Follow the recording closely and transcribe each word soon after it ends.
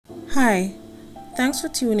Hi, thanks for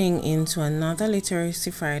tuning in to another Literacy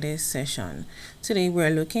Friday session. Today we're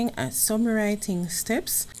looking at summary writing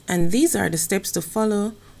steps, and these are the steps to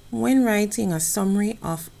follow when writing a summary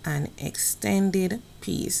of an extended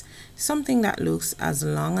piece. Something that looks as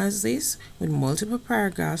long as this with multiple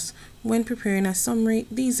paragraphs. When preparing a summary,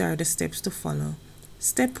 these are the steps to follow.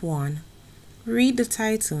 Step 1. Read the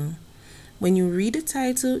title. When you read the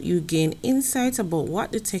title, you gain insight about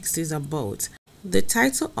what the text is about. The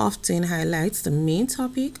title often highlights the main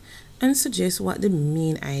topic and suggests what the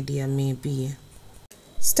main idea may be.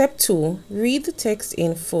 Step 2. Read the text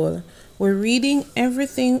in full. We're reading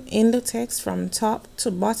everything in the text from top to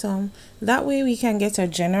bottom. That way we can get a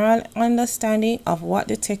general understanding of what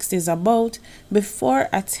the text is about before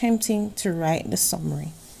attempting to write the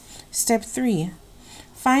summary. Step 3.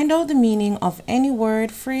 Find out the meaning of any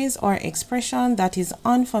word, phrase, or expression that is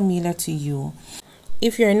unfamiliar to you.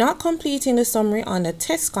 If you're not completing the summary under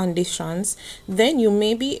test conditions, then you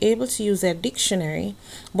may be able to use a dictionary,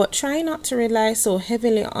 but try not to rely so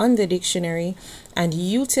heavily on the dictionary and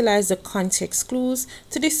utilize the context clues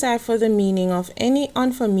to decipher the meaning of any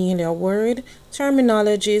unfamiliar word,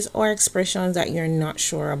 terminologies, or expressions that you're not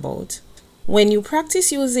sure about. When you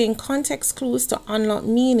practice using context clues to unlock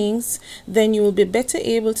meanings, then you will be better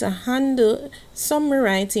able to handle summary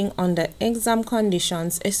writing under exam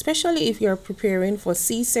conditions, especially if you're preparing for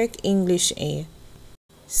CSEC English A.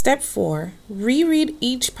 Step 4. Reread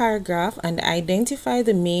each paragraph and identify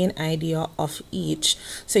the main idea of each.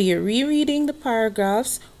 So you're rereading the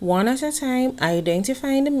paragraphs one at a time,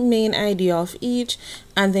 identifying the main idea of each,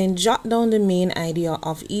 and then jot down the main idea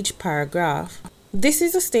of each paragraph. This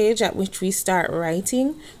is the stage at which we start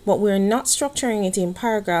writing, but we're not structuring it in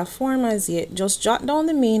paragraph form as yet. Just jot down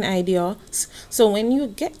the main ideas, so when you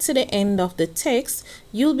get to the end of the text,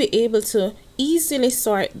 you'll be able to easily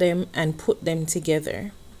sort them and put them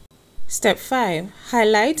together. Step 5.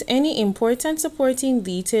 Highlight any important supporting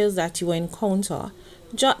details that you encounter.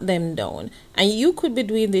 Jot them down, and you could be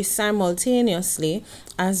doing this simultaneously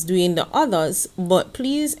as doing the others, but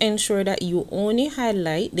please ensure that you only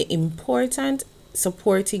highlight the important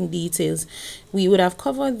supporting details. We would have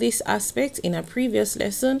covered this aspect in a previous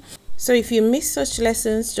lesson, so if you miss such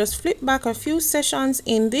lessons, just flip back a few sessions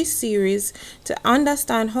in this series to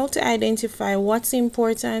understand how to identify what's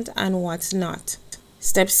important and what's not.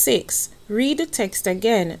 Step 6. Read the text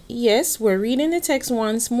again. Yes, we're reading the text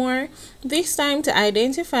once more, this time to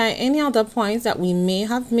identify any other points that we may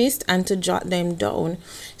have missed and to jot them down.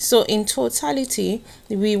 So in totality,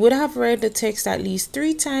 we would have read the text at least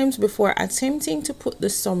 3 times before attempting to put the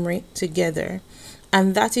summary together.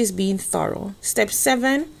 And that is being thorough. Step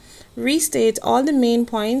 7. Restate all the main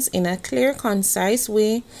points in a clear, concise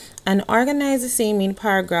way and organize the same in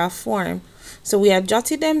paragraph form. So we have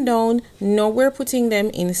jotted them down, now we're putting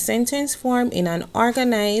them in sentence form in an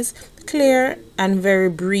organized, clear, and very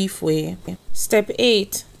brief way. Step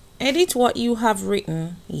 8. Edit what you have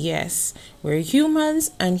written. Yes, we're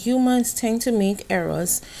humans and humans tend to make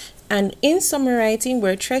errors. And in summary writing,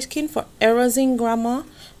 we're checking for errors in grammar,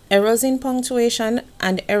 errors in punctuation,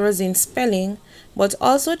 and errors in spelling, but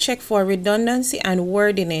also check for redundancy and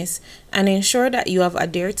wordiness and ensure that you have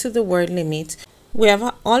adhered to the word limit. We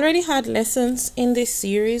have already had lessons in this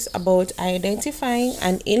series about identifying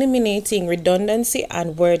and eliminating redundancy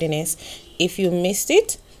and wordiness. If you missed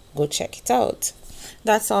it, go check it out.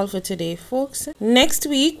 That's all for today, folks. Next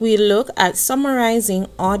week, we'll look at summarizing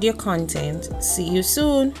audio content. See you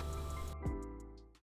soon.